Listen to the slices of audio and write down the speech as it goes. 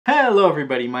Hello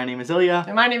everybody, my name is Ilya.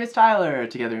 And my name is Tyler.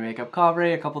 Together we make up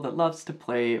Kovray, a couple that loves to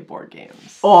play board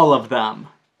games. All of them.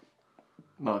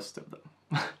 Most of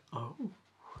them. Oh.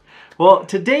 Well,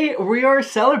 today we are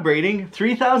celebrating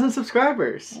 3,000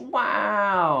 subscribers.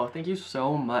 Wow! Thank you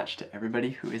so much to everybody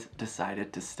who has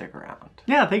decided to stick around.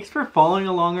 Yeah, thanks for following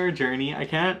along our journey. I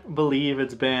can't believe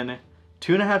it's been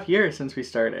 2.5 years since we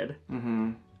started.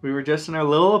 We were just in our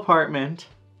little apartment,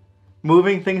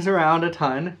 moving things around a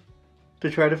ton to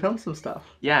try to film some stuff.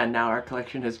 Yeah, and now our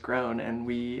collection has grown and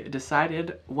we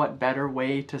decided what better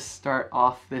way to start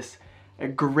off this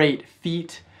great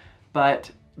feat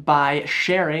but by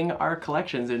sharing our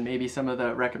collections and maybe some of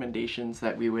the recommendations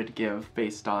that we would give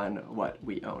based on what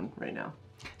we own right now.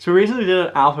 So we recently did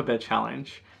an alphabet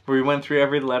challenge where we went through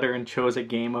every letter and chose a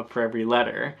game up for every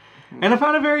letter. And I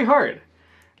found it very hard.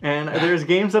 And there's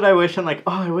games that I wish I'm like,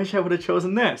 oh, I wish I would have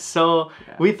chosen this. So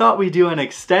we thought we'd do an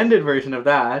extended version of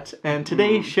that. And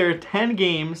today share 10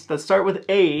 games that start with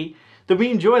A that we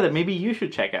enjoy that maybe you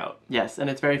should check out. Yes, and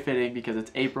it's very fitting because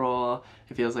it's April.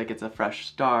 It feels like it's a fresh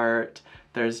start.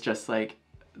 There's just like,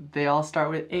 they all start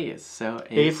with A's. So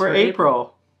A for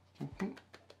April.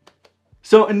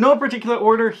 So in no particular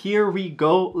order, here we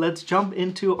go. Let's jump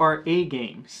into our A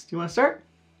games. Do you want to start?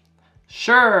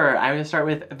 Sure, I'm going to start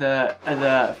with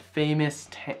the famous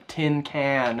tin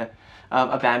can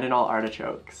of Abandon All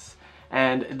Artichokes.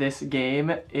 And this game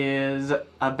is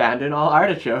Abandon All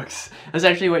Artichokes.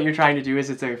 Essentially what you're trying to do is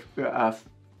it's a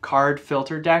card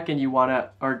filter deck and you want to,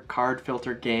 or card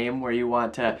filter game where you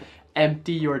want to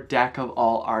empty your deck of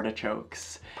all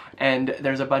artichokes. And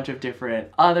there's a bunch of different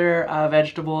other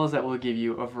vegetables that will give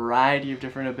you a variety of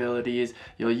different abilities.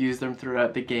 You'll use them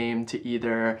throughout the game to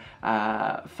either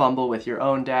fumble with your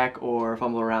own deck or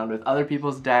fumble around with other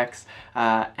people's decks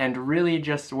and really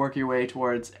just work your way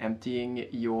towards emptying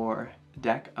your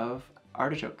deck of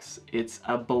artichokes. It's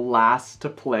a blast to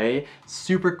play,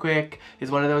 super quick.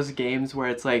 It's one of those games where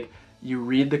it's like you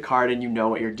read the card and you know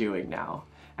what you're doing now.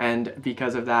 And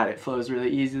because of that, it flows really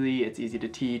easily, it's easy to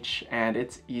teach, and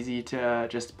it's easy to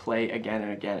just play again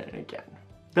and again and again.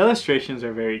 The illustrations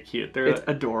are very cute. It's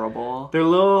adorable. They're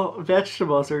little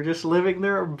vegetables. They're just living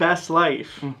their best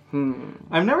life.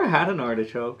 I've never had an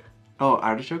artichoke. Oh,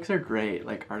 artichokes are great.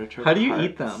 Like artichoke How do you hearts.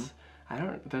 eat them?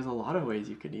 There's a lot of ways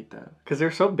you could eat them. Because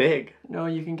they're so big. No,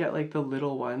 you can get like the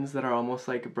little ones that are almost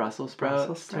like Brussels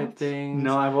sprouts type things.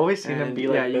 No, I've always seen them be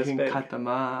like this big. Yeah, you can cut them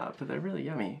up. They're really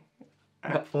yummy.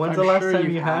 When's the last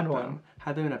time you had one?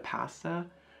 Had them in a pasta.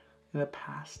 In a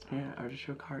pasta? Yeah,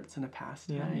 artichoke hearts in a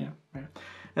pasta. Yeah.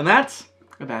 And that's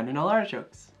Abandon All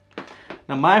Artichokes.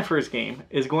 Now my first game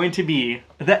is going to be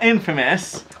the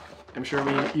infamous, I'm sure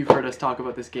you've heard us talk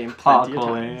about this game plenty of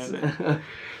times.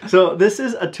 So this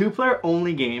is a 2-player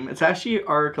only game. It's actually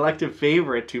our collective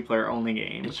favorite 2-player only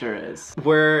game. It sure is.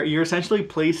 Where you're essentially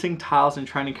placing tiles and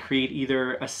trying to create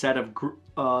either a set of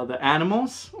the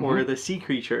animals or the sea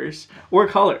creatures or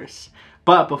colors.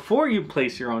 But before you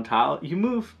place your own tile, you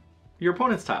move your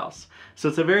opponent's tiles. So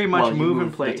it's a very much move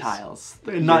and place. The tiles.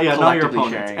 Not your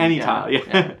opponent's. Sharing. Any tile.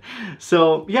 Yeah.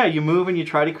 So yeah, you move and you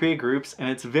try to create groups, and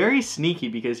it's very sneaky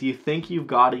because you think you've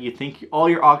got it. You think all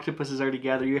your octopuses are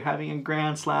together. You're having a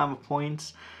grand slam of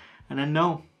points, and then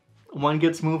no, one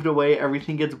gets moved away.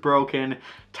 Everything gets broken.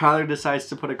 Tyler decides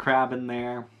to put a crab in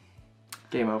there.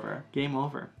 Game over. Game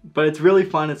over. But it's really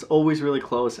fun. It's always really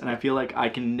close, and I feel like I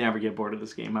can never get bored of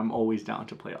this game. I'm always down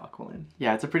to play Aqualin.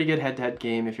 Yeah, it's a pretty good head-to-head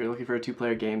game. If you're looking for a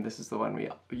 2-player game, this is the one we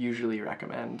usually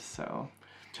recommend. So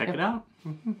check it out.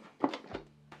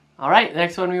 All right,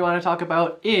 next one we want to talk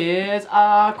about is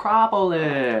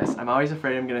Acropolis. I'm always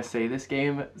afraid I'm going to say this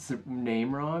game's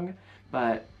name wrong,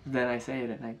 but then I say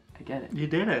it and I get it. You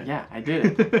did it. Yeah, I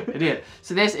did it. I did.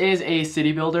 So this is a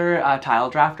city builder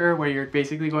tile drafter where you're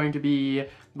basically going to be,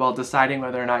 well, deciding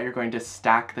whether or not you're going to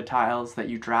stack the tiles that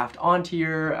you draft onto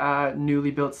your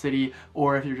newly built city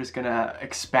or if you're just going to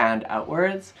expand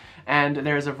outwards. And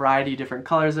there's a variety of different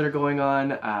colors that are going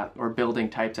on, or building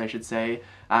types, I should say,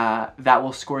 that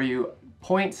will score you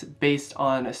points based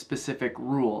on specific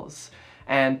rules.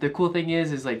 And the cool thing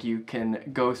is like you can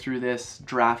go through this,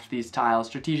 draft these tiles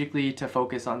strategically to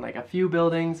focus on like a few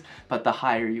buildings, but the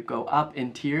higher you go up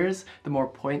in tiers, the more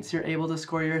points you're able to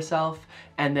score yourself.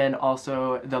 And then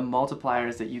also the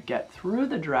multipliers that you get through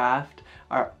the draft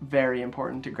are very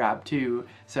important to grab too.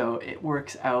 So it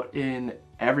works out in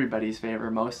everybody's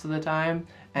favor most of the time.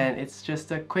 And it's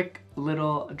just a quick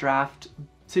little draft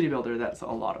city builder that's a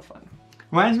lot of fun.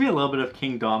 Reminds me a little bit of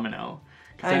King Domino.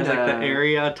 There's like the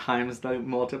area times the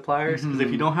multipliers, because if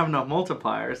you don't have enough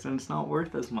multipliers, then it's not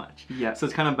worth as much. Yeah. So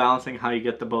it's kind of balancing how you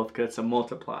get the both gets a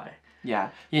multiply. Yeah,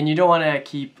 and you don't want to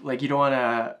keep, like, you don't want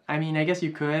to, I mean, I guess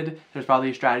you could. There's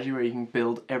probably a strategy where you can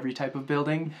build every type of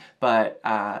building, but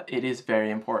it is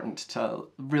very important to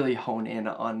really hone in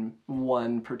on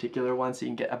one particular one so you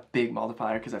can get a big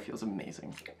multiplier, because that feels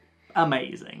amazing.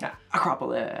 Amazing. Yeah.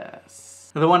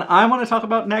 Acropolis. The one I want to talk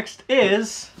about next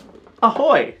is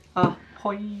Ahoy.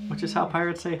 Ahoy. Which is how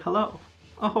pirates say hello.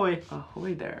 Ahoy.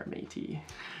 Ahoy there, matey.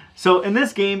 So in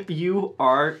this game, you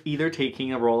are either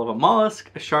taking a role of a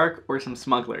mollusk, a shark, or some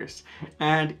smugglers.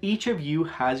 And each of you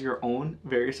has your own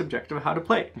various objective of how to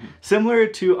play. Similar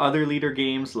to other leader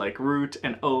games like Root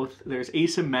and Oath, there's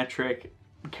asymmetric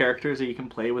characters that you can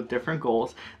play with different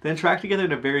goals that interact together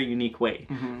in a very unique way.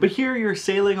 But here you're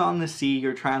sailing on the sea,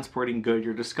 you're transporting goods,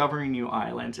 you're discovering new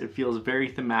islands. It feels very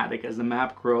thematic. As the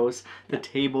map grows, the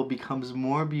table becomes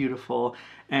more beautiful,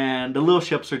 and the little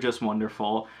ships are just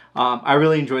wonderful. I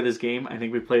really enjoy this game. I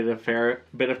think we played it a fair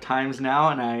bit of times now,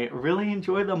 and I really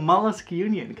enjoy the Mollusk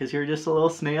Union, because you're just a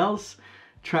little snails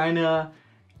trying to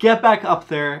get back up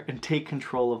there and take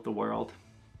control of the world.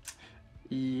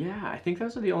 Yeah, I think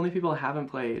those are the only people I haven't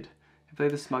played. I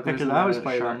played the smugglers and I always the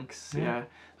play sharks. them. Yeah.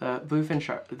 The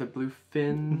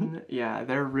bluefin, yeah,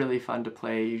 they're really fun to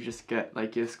play. You just get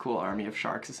like this cool army of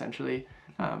sharks essentially,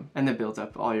 and it builds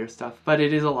up all your stuff. But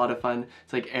it is a lot of fun.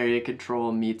 It's like area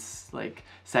control meets like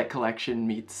set collection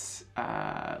meets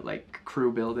like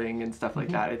crew building and stuff like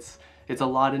that. It's a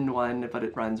lot in one, but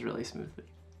it runs really smoothly.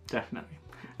 Definitely.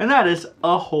 And that is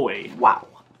Ahoy. Wow.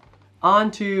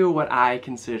 On to what I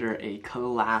consider a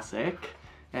classic,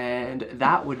 and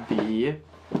that would be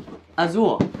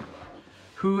Azul.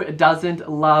 Who doesn't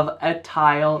love a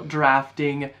tile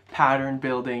drafting pattern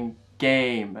building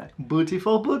game?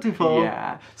 Beautiful, beautiful.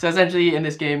 Yeah. So essentially in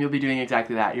this game you'll be doing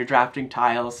exactly that. You're drafting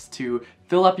tiles to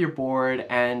fill up your board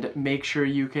and make sure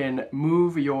you can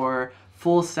move your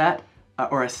full set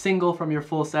or a single from your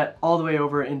full set all the way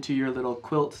over into your little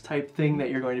quilt type thing that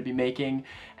you're going to be making.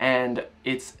 And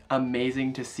it's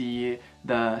amazing to see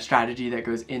the strategy that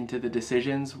goes into the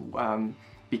decisions,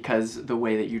 because the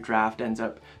way that you draft ends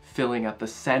up filling up the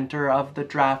center of the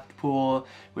draft pool,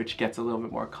 which gets a little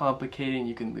bit more complicated.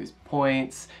 You can lose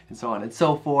points and so on and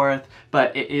so forth,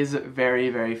 but it is very,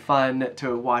 very fun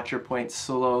to watch your points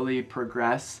slowly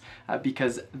progress,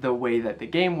 because the way that the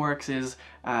game works is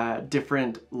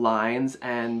different lines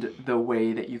and the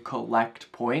way that you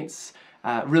collect points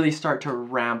really start to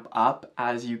ramp up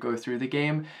as you go through the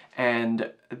game.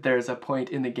 And there's a point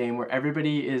in the game where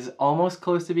everybody is almost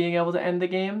close to being able to end the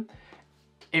game.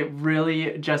 It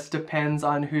really just depends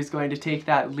on who's going to take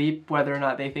that leap, whether or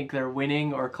not they think they're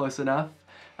winning or close enough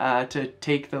to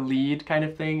take the lead kind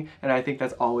of thing. And I think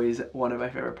that's always one of my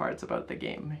favorite parts about the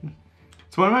game.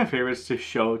 It's one of my favorites to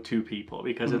show to people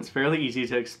because it's fairly easy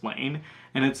to explain,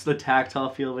 and it's the tactile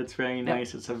feel of it's very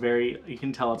nice. It's a very, you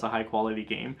can tell it's a high quality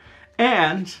game.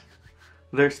 And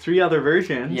there's 3 other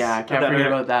versions. Yeah, can't forget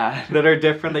about that. That are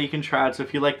different that you can try out. So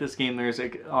if you like this game, there's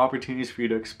like opportunities for you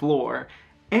to explore.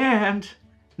 And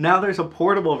now there's a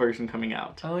portable version coming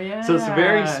out. Oh yeah. So it's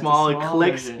very small. It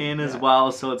clicks version. in as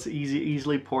well, so it's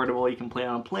easily portable. You can play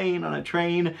on a plane, on a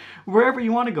train, wherever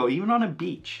you want to go, even on a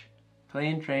beach.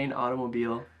 Plane, train,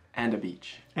 automobile, and a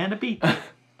beach. And a beach.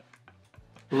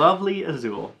 Lovely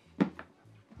Azul.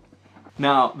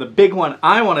 Now, the big one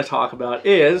I want to talk about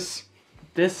is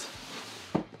this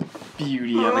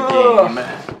beauty of a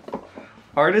game.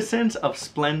 Artisans of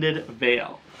Splendid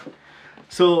Vale.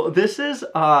 So this is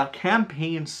a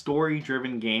campaign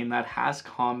story-driven game that has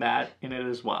combat in it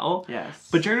as well. Yes.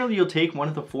 But generally you'll take one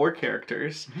of the 4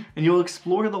 characters and you'll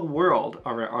explore the world of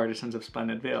our Artisans of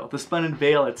Splendid Vale, the Splendid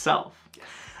Vale itself. Yes.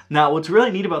 Now what's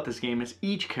really neat about this game is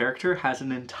each character has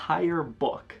an entire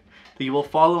book that you will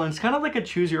follow, and it's kind of like a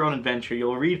choose your own adventure.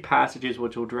 You'll read passages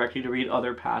which will direct you to read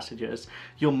other passages.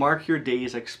 You'll mark your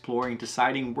days exploring,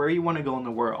 deciding where you want to go in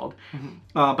the world.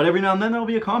 But every now and then there'll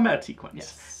be a combat sequence.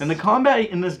 Yes. And the combat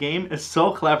in this game is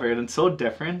so clever and so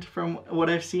different from what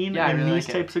I've seen in these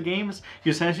types of games. You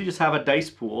essentially just have a dice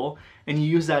pool and you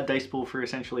use that dice pool for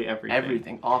essentially everything.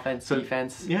 Everything. Offense,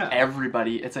 defense,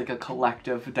 everybody. It's like a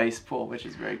collective dice pool, which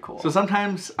is very cool. So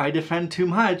sometimes I defend too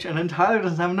much and then Tyler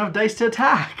doesn't have enough dice to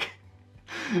attack.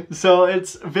 So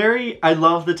it's very, I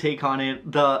love the take on it.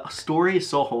 The story is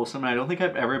so wholesome, and I don't think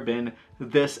I've ever been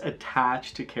this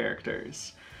attached to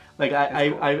characters. Like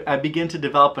I begin to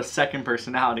develop a second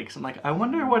personality because I'm like, I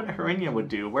wonder what Harinya would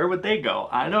do. Where would they go?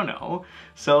 I don't know.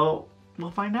 So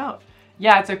we'll find out.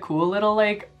 Yeah, it's a cool little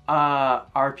like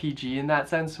RPG in that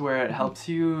sense, where it helps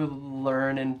you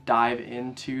learn and dive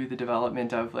into the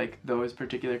development of like those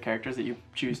particular characters that you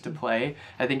choose to play.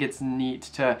 I think it's neat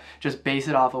to just base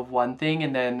it off of one thing,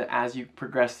 and then as you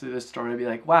progress through the story, be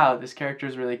like, wow, this character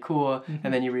is really cool,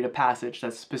 and then you read a passage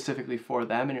that's specifically for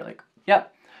them, and you're like,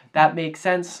 yep, that makes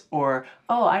sense, or,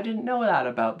 oh, I didn't know that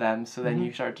about them. So then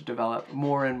you start to develop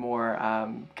more and more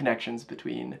connections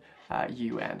between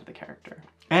you and the character.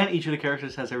 And each of the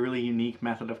characters has a really unique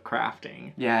method of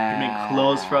crafting. Yeah. You can make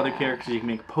clothes for other characters, you can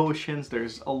make potions.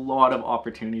 There's a lot of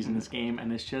opportunities in this game,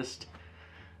 and it's just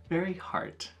very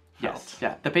heartfelt. Yes,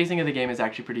 yeah. The pacing of the game is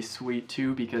actually pretty sweet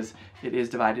too, because it is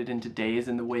divided into days,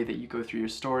 and the way that you go through your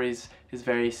stories is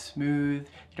very smooth.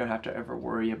 You don't have to ever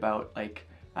worry about like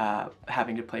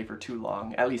having to play for too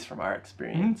long, at least from our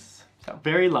experience. So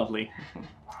very lovely.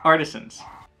 Artisans.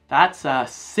 That's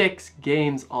 6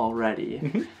 games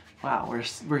already. Wow,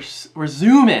 we're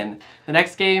zooming. The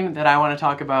next game that I want to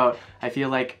talk about, I feel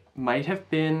like might have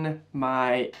been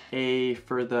my A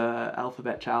for the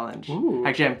alphabet challenge. Ooh.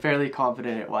 Actually, I'm fairly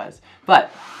confident it was.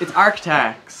 But it's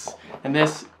Architects, and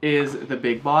this is the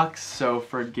big box, so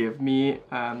forgive me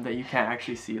that you can't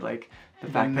actually see like the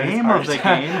fact that it's name of the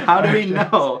game. How do we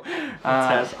know? It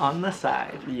says on the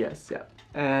side. Yes, yeah,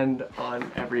 and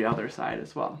on every other side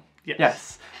as well.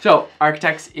 Yes. So,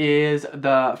 Architects is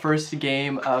the first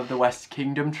game of the West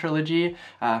Kingdom trilogy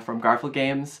from Garfield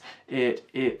Games.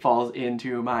 It falls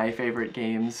into my favorite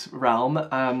games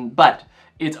realm, but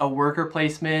it's a worker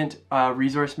placement,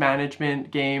 resource management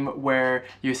game where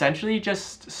you essentially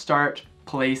just start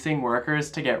placing workers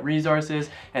to get resources,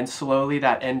 and slowly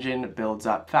that engine builds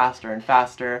up faster and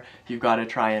faster. You've got to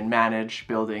try and manage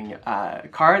building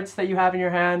cards that you have in your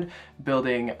hand,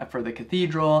 building for the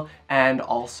cathedral, and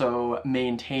also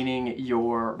maintaining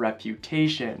your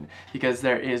reputation, because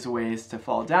there is ways to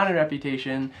fall down in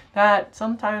reputation that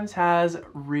sometimes has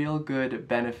real good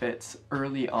benefits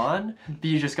early on, but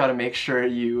you just got to make sure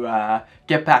you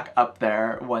get back up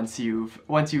there once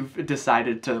you've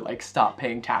decided to like stop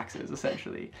paying taxes,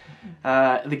 essentially.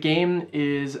 The game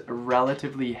is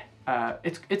relatively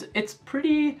it's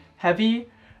pretty heavy,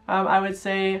 I would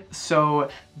say, so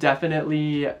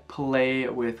definitely play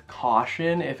with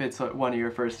caution if it's one of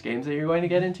your first games that you're going to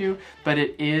get into, but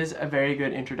it is a very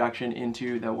good introduction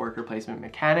into the worker placement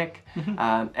mechanic,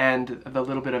 and the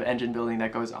little bit of engine building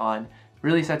that goes on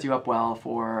really sets you up well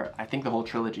for, I think, the whole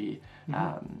trilogy,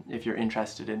 if you're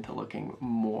interested into looking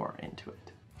more into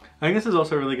it. I think this is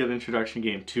also a really good introduction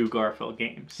game to Garfield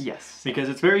games. Yes. Because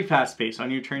it's very fast-paced. On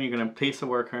your turn, you're going to place a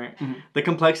worker. The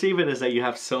complexity of it is that you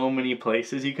have so many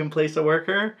places you can place a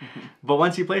worker, but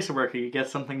once you place a worker, you get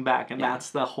something back, and that's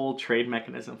the whole trade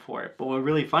mechanism for it. But a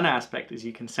really fun aspect is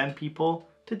you can send people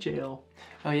to jail.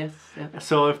 Oh, yes. Yeah.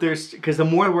 So if there's, because the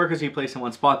more workers you place in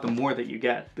one spot, the more that you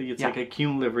get. It's like a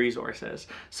cumulative resources.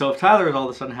 So if Tyler all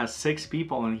of a sudden has 6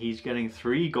 people and he's getting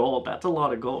 3 gold, that's a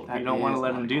lot of gold. You don't want to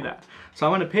let him do that. So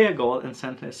I'm going to pay a gold and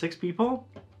send 6 people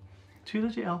to the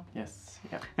jail. Yes.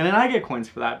 Yeah. And then I get coins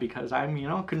for that because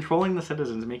I'm, controlling the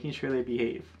citizens, making sure they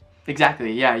behave.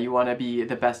 Exactly, yeah, you want to be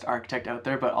the best architect out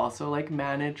there, but also like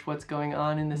manage what's going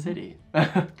on in the city.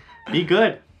 Be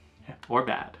good or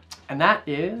bad. And that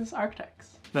is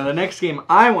Architects. Now the next game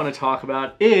I want to talk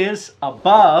about is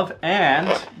Above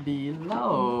and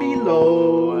Below.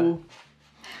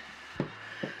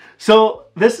 So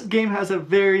this game has a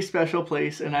very special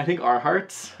place in, I think, our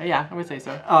hearts. Yeah, I would say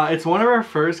so. It's one of our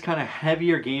first kind of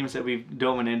heavier games that we've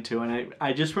dove into, and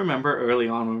I just remember early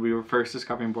on when we were first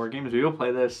discovering board games, we would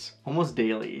play this almost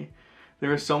daily. There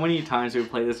were so many times we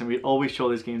would play this, and we'd always show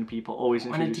this game to people, always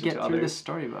introduce it to others. I wanted to get through the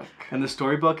storybook. And the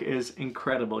storybook is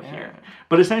incredible here.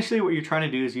 But essentially what you're trying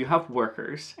to do is you have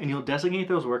workers, and you'll designate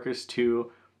those workers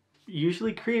to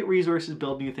usually create resources,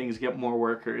 build new things, get more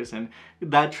workers, and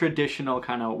that traditional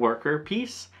kind of worker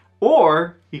piece.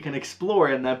 Or you can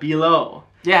explore in the below.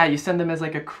 Yeah, you send them as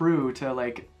like a crew to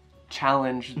like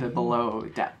challenge the below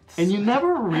depths. And you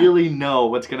never really know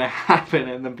what's going to happen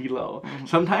in the below.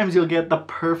 Sometimes you'll get the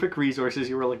perfect resources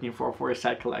you were looking for a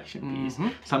set collection piece.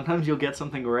 Sometimes you'll get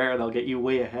something rare that'll get you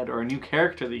way ahead, or a new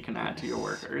character that you can add to your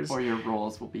workers. Or your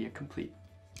rolls will be a complete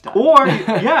done. Or,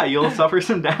 yeah, you'll suffer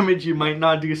some damage. You might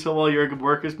not do so well. Your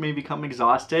workers may become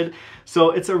exhausted.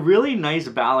 So it's a really nice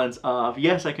balance of,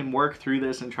 yes, I can work through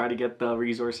this and try to get the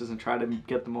resources and try to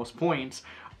get the most points.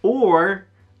 Or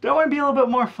do I want to be a little bit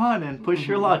more fun and push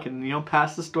your luck and,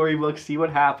 pass the storybook, see what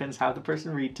happens, have the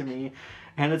person read to me.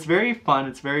 And it's very fun.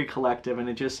 It's very collective. And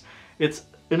it's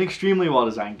an extremely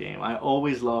well-designed game. I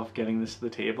always love getting this to the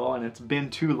table. And it's been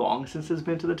too long since it's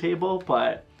been to the table,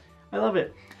 but I love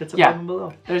it. It's Yeah. above and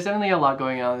below. There's definitely a lot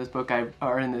going on in this book,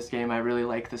 or in this game. I really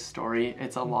like the story.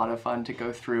 It's a lot of fun to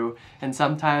go through, and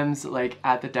sometimes like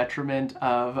at the detriment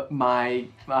of my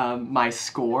my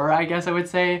score, I guess I would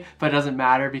say, but it doesn't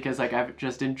matter because like I've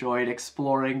just enjoyed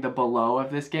exploring the below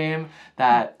of this game,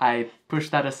 that I push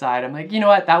that aside. I'm like, you know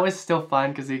what, that was still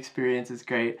fun because the experience is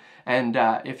great, and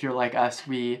if you're like us,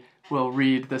 we will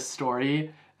read the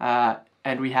story,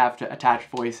 and we have to attach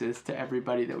voices to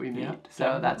everybody that we meet, so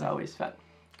definitely. that's always fun.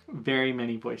 Very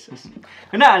many voices.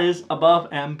 And that is Above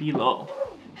and Below.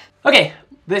 Okay,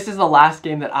 this is the last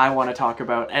game that I want to talk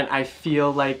about, and I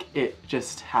feel like it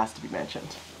just has to be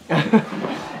mentioned.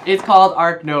 It's called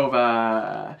Arc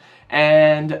Nova,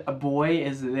 and boy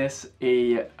is this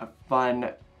a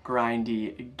fun,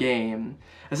 grindy game.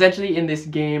 Essentially in this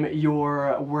game,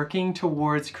 you're working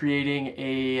towards creating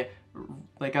a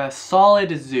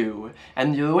solid zoo,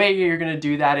 and the way you're going to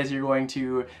do that is you're going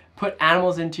to put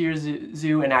animals into your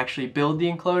zoo and actually build the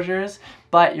enclosures,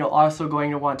 but you're also going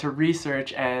to want to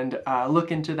research and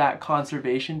look into that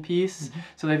conservation piece.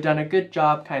 So they've done a good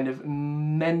job kind of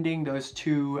mending those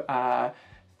two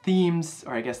themes,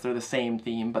 or I guess they're the same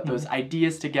theme, but those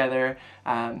ideas together,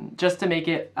 just to make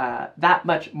it that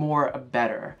much more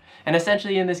better. And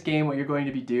essentially in this game, what you're going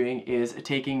to be doing is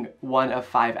taking one of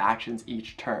 5 actions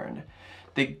each turn.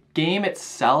 The game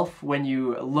itself, when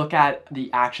you look at the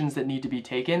actions that need to be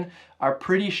taken, are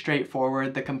pretty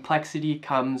straightforward. The complexity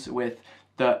comes with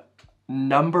the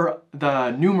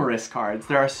numerous cards.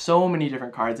 There are so many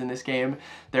different cards in this game.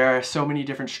 There are so many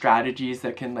different strategies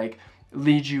that can like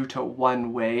lead you to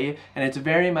one way, and it's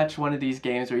very much one of these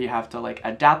games where you have to like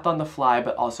adapt on the fly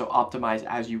but also optimize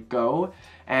as you go.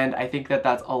 And I think that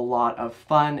that's a lot of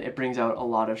fun. It brings out a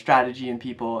lot of strategy in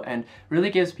people and really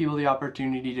gives people the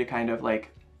opportunity to kind of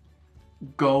like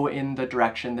go in the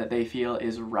direction that they feel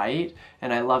is right,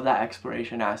 and I love that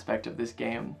exploration aspect of this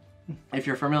game. If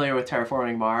you're familiar with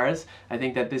Terraforming Mars, I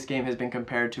think that this game has been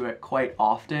compared to it quite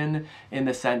often, in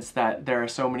the sense that there are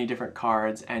so many different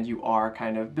cards and you are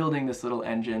kind of building this little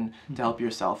engine to help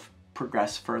yourself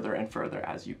progress further and further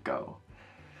as you go.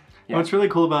 Yeah. What's really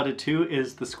cool about it too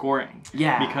is the scoring.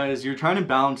 Yeah. Because you're trying to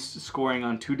balance scoring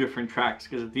on 2 different tracks,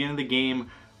 because at the end of the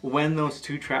game, when those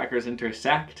 2 trackers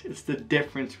intersect, it's the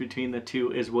difference between the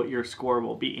 2 is what your score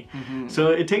will be. So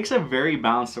it takes a very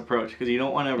balanced approach, because you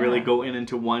don't want to really go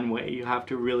into one way. You have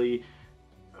to really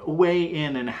weigh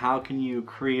in and how can you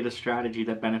create a strategy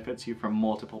that benefits you from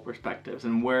multiple perspectives,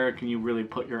 and where can you really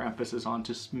put your emphasis on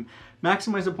to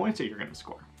maximize the points that you're going to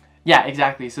score. Yeah,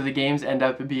 exactly. So the games end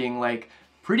up being like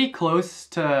pretty close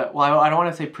to, well, I don't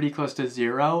want to say pretty close to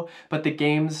 0, but the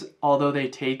games, although they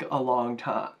take a long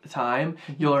time,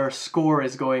 your score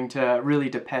is going to really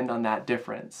depend on that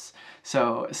difference.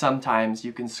 So sometimes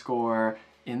you can score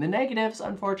in the negatives,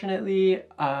 unfortunately,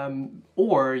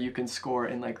 or you can score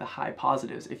in like the high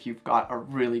positives if you've got a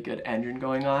really good engine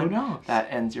going on. Who knows? That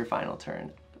ends your final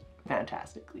turn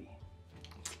fantastically.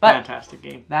 But fantastic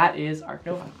game. That is Arc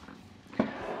Nova.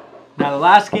 Now the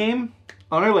last game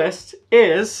on our list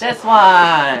is this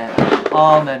one,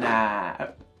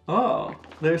 Almanac. Oh,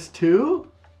 there's 2?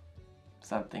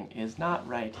 Something is not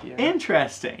right here.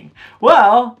 Interesting.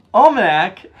 Well,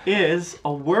 Almanac is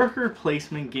a worker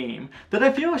placement game that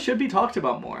I feel should be talked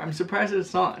about more. I'm surprised that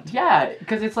it's not. Yeah,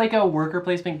 because it's like a worker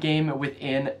placement game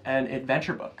within an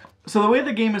adventure book. So the way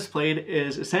the game is played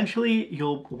is essentially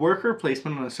you'll worker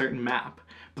placement on a certain map.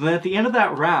 But then at the end of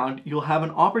that round, you'll have an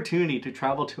opportunity to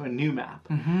travel to a new map.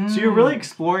 So you're really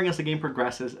exploring as the game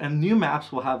progresses, and new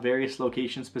maps will have various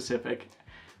location-specific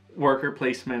worker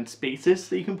placement spaces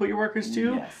that you can put your workers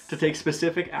to take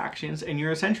specific actions, and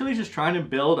you're essentially just trying to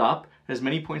build up as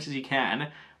many points as you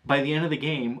can by the end of the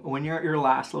game when you're at your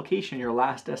last location, your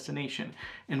last destination.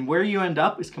 And where you end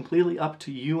up is completely up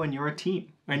to you and your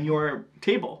team and your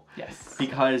table. Yes.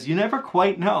 Because you never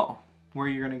quite know where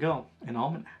you're going to go in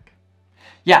Almanac.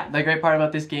 Yeah, the great part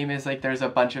about this game is like there's a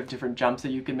bunch of different jumps that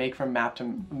you can make from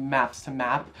maps to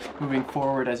map moving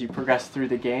forward as you progress through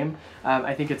the game.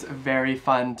 I think it's very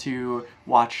fun to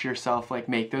watch yourself like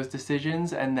make those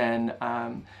decisions and then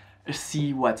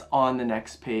see what's on the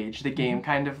next page. The game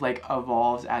kind of like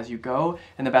evolves as you go,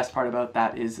 and the best part about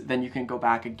that is then you can go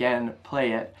back again,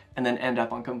 play it, and then end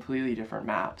up on completely different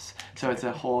maps. So it's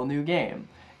a whole new game.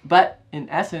 But in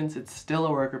essence, it's still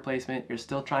a worker placement. You're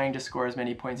still trying to score as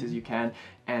many points as you can,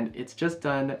 and it's just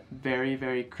done very,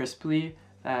 very crisply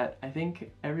that I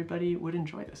think everybody would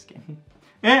enjoy this game.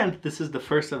 And this is the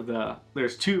first of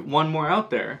there's one more out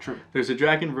there. True. There's a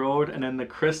Dragon Road and then the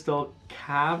Crystal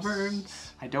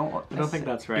Caverns. I don't think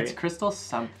that's right. It's crystal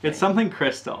something. It's something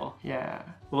crystal. Yeah.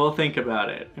 We'll think about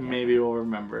it and maybe we'll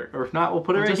remember. Or if not, we'll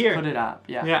put it right here. Just put it up.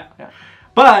 Yeah. Yeah.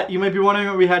 But you might be wondering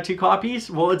why we had 2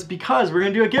 copies. Well, it's because we're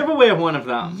going to do a giveaway of one of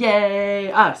them. Yay,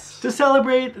 us. To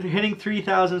celebrate hitting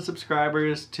 3,000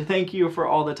 subscribers, to thank you for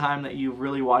all the time that you've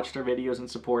really watched our videos and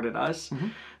supported us.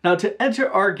 Now, to enter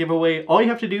our giveaway, all you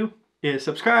have to do is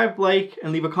subscribe, like,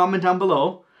 and leave a comment down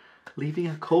below, leaving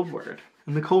a code word.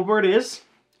 And the code word is...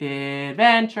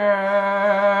 adventure.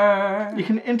 You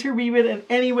can interweave it in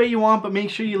any way you want, but make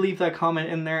sure you leave that comment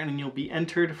in there and you'll be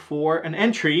entered for an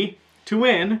entry to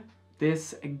win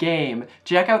this game.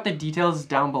 Check out the details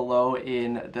down below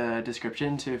in the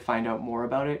description to find out more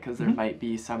about it, because there might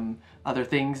be some other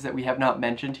things that we have not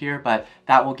mentioned here, but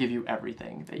that will give you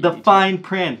everything that you the need fine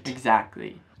print.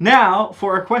 Exactly. Now,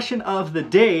 for our question of the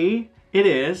day, it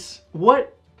is,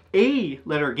 what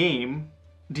A-letter game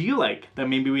do you like that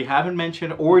maybe we haven't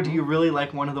mentioned, or do you really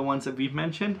like one of the ones that we've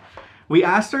mentioned? We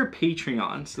asked our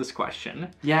Patreons this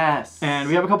question. Yes. And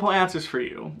we have a couple answers for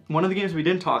you. One of the games we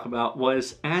didn't talk about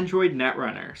was Android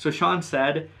Netrunner. So Sean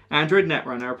said, Android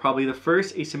Netrunner, probably the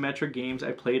first asymmetric games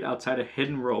I played outside of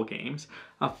hidden role games.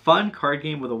 A fun card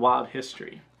game with a wild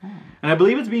history. And I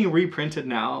believe it's being reprinted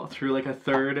now through like a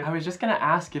third. I was just going to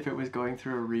ask if it was going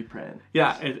through a reprint.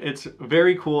 Yeah, it's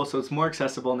very cool. So it's more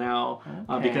accessible now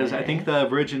because I think the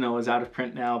original is out of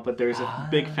print now, but there's a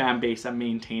big fan base that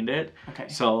maintained it. Okay.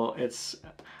 So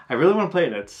I really want to play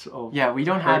it. Yeah, we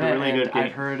don't have it, really and good game.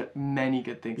 I've heard many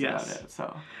good things about it.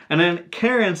 So. And then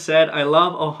Karen said, I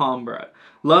love Alhambra.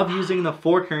 Love using the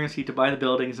 4 currency to buy the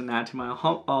buildings and add to my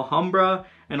Alhambra,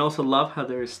 and also love how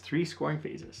there's 3 scoring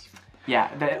phases.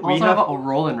 Yeah, we also have a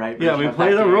roll and write version. Yeah, we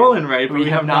play the roll and write, but we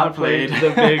have not played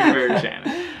the big version.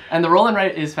 And the roll and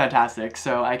write is fantastic,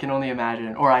 so I can only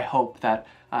imagine, or I hope that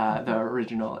the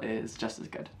original is just as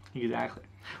good. Exactly.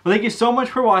 Well, thank you so much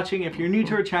for watching. If you're new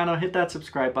to our channel, hit that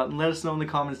subscribe button. Let us know in the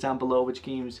comments down below which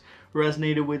games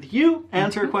resonated with you.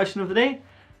 Answer a question of the day.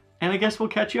 And I guess we'll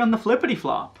catch you on the flippity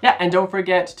flop. Yeah, and don't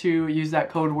forget to use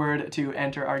that code word to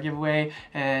enter our giveaway,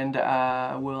 and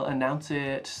we'll announce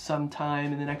it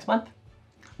sometime in the next month.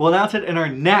 We'll announce it in our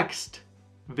next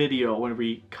video when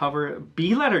we cover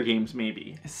B-letter games,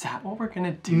 maybe. Is that what we're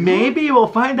gonna do? Maybe, we'll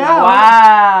find out.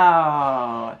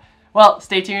 Wow! Well,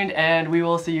 stay tuned, and we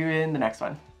will see you in the next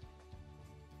one.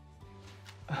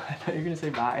 I thought you were gonna say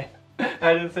bye.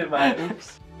 I didn't say bye.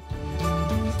 Oops.